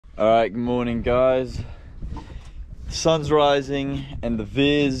Alright, good morning guys. The sun's rising and the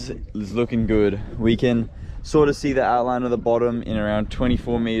viz is looking good. We can sort of see the outline of the bottom in around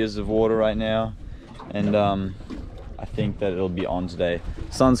 24 meters of water right now. And I think that it'll be on today.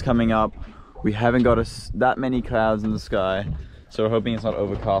 Sun's coming up. We haven't got that many clouds in the sky. So we're hoping it's not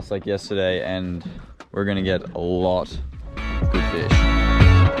overcast like yesterday, and we're gonna get a lot of good fish.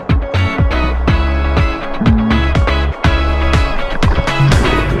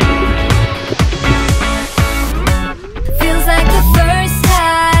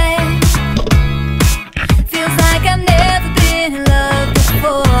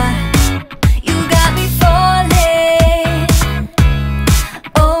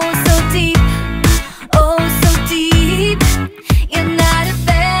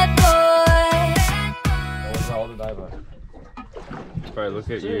 Bro, look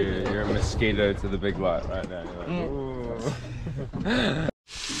at you. You're a mosquito to the big light right now. You're like,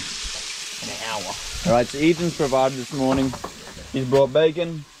 Alright, so Ethan's provided this morning. He's brought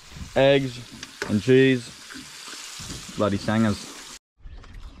bacon, eggs, and cheese. Bloody sangers.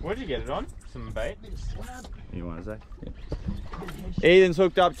 what did you get it on? Some bait? You want to say? Yeah. Ethan's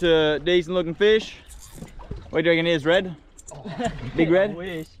hooked up to decent looking fish. What do you reckon it is, Red? Big Red? I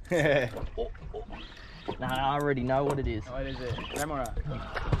wish. Nah, I already know what it is. What is it? Remora.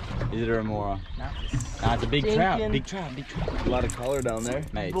 Is it a remora? Nah, It's a big trout. Big trout. Big trout. A lot of color down there.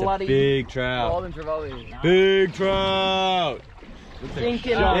 Mate, it's Bloody a big trout. Golden Trevally. Big trout.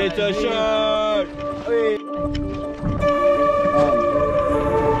 Thinking It's a shark.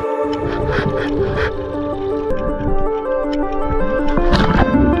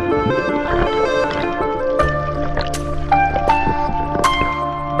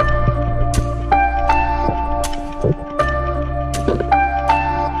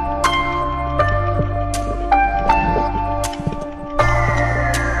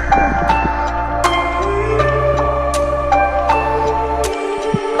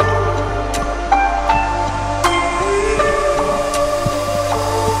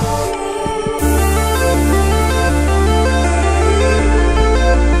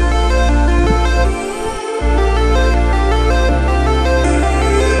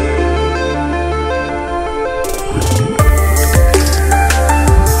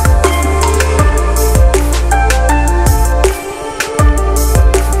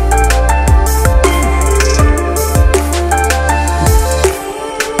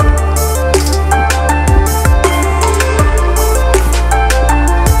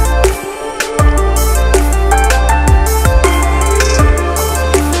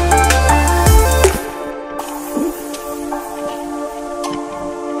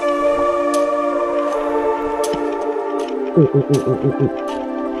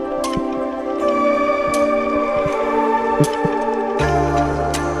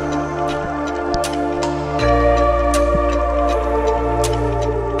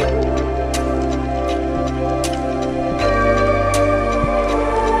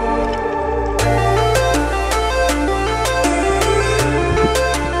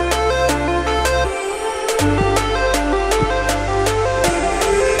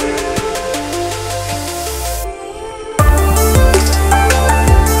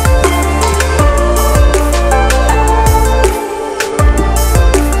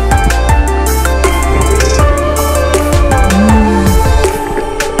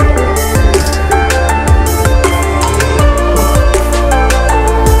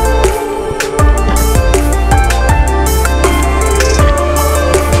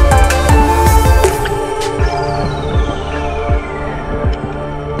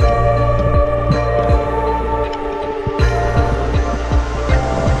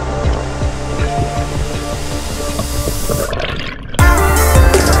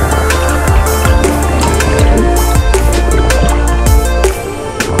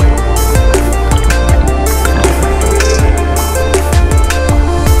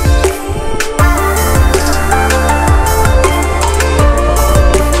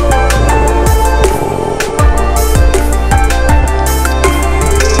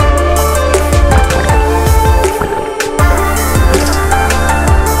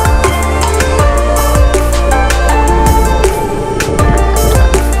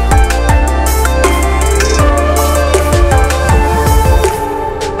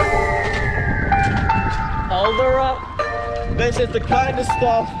 This is the kind of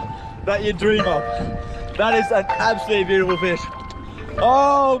stuff that you dream of. That is an absolutely beautiful fish.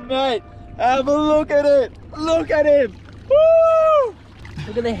 Oh mate, have a look at it. Look at him. Woo!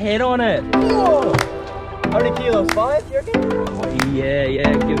 Look at the head on it. Whoa. How many kilos? 5, you reckon? Oh,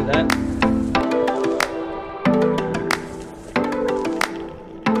 yeah, give it that.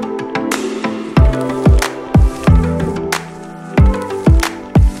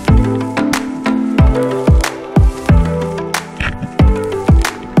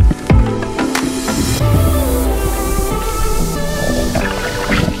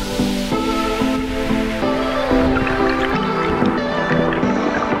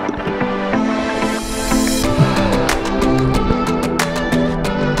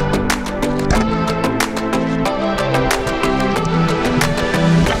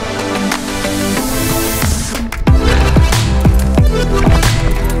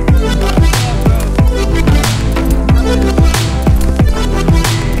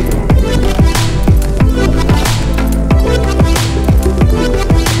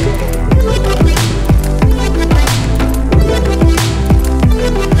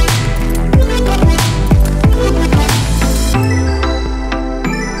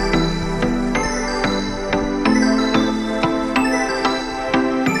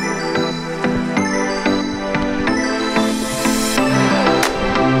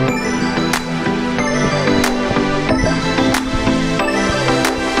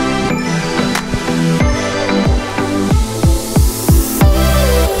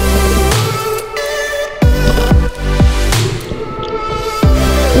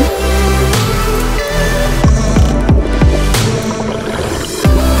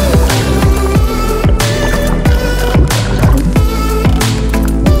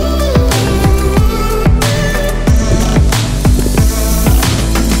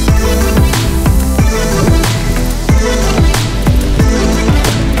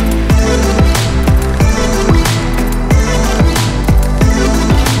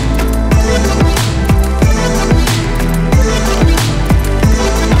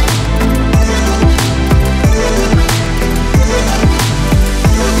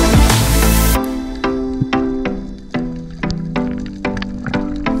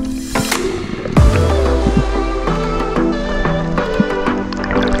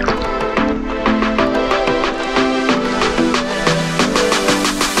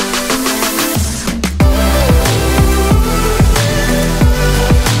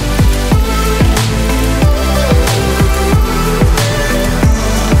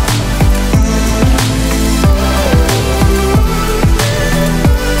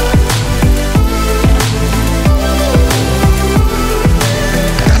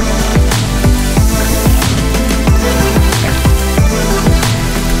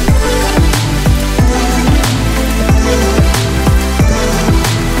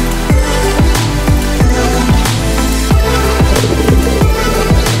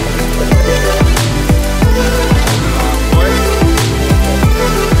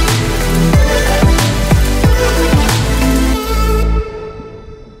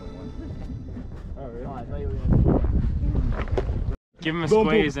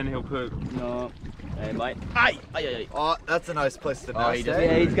 squeeze and he'll poop. No. Hey, mate. Oh, that's a nice place to Oh, nest. he just-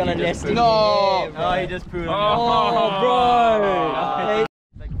 Yeah, he's gonna nest in No! here, bro. Oh, he just pooed Oh, on bro!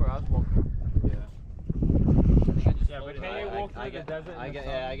 Like for us walking. Yeah, but can you walk through the desert? I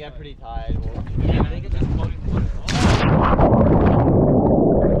get pretty tired. Yeah, I think it's just floating.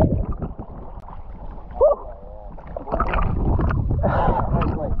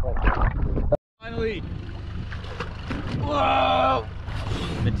 Finally! Whoa!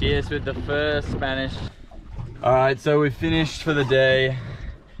 Matias with the first Spanish. Alright, so we finished for the day.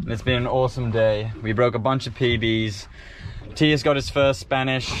 And it's been an awesome day. We broke a bunch of PBs. Matias got his first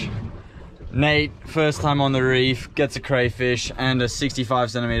Spanish. Nate, first time on the reef, gets a crayfish and a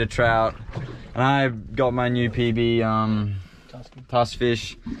 65cm trout. And I got my new PB Tusk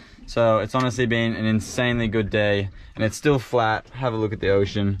Fish. So it's honestly been an insanely good day. And it's still flat. Have a look at the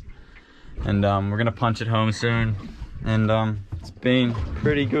ocean. And we're gonna punch it home soon. And it's been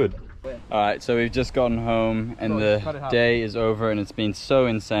pretty good. Alright, so we've just gotten home and the day is over and it's been so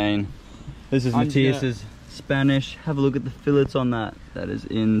insane. This is Matias's Spanish. Have a look at the fillets on that. That is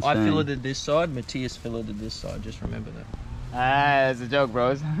insane. I filleted this side, Matias filleted this side, just remember that. Ah, that's a joke,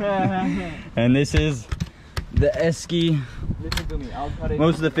 bros. And this is the esky. Listen to me, I'll cut it.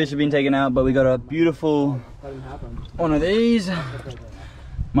 Most of the fish have been taken out, but we got a beautiful one of these.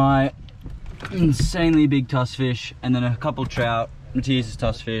 My insanely big tusk fish, and then a couple trout. Matias's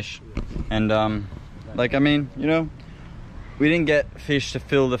tusk fish. And like, I mean, you know, we didn't get fish to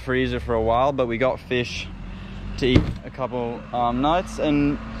fill the freezer for a while, but we got fish to eat a couple nights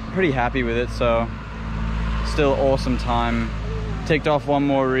and pretty happy with it. So still awesome time. Ticked off one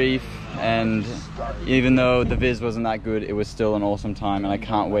more reef, and even though the viz wasn't that good, it was still an awesome time and I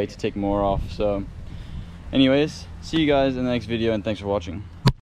can't wait to tick more off. So anyways, see you guys in the next video and thanks for watching.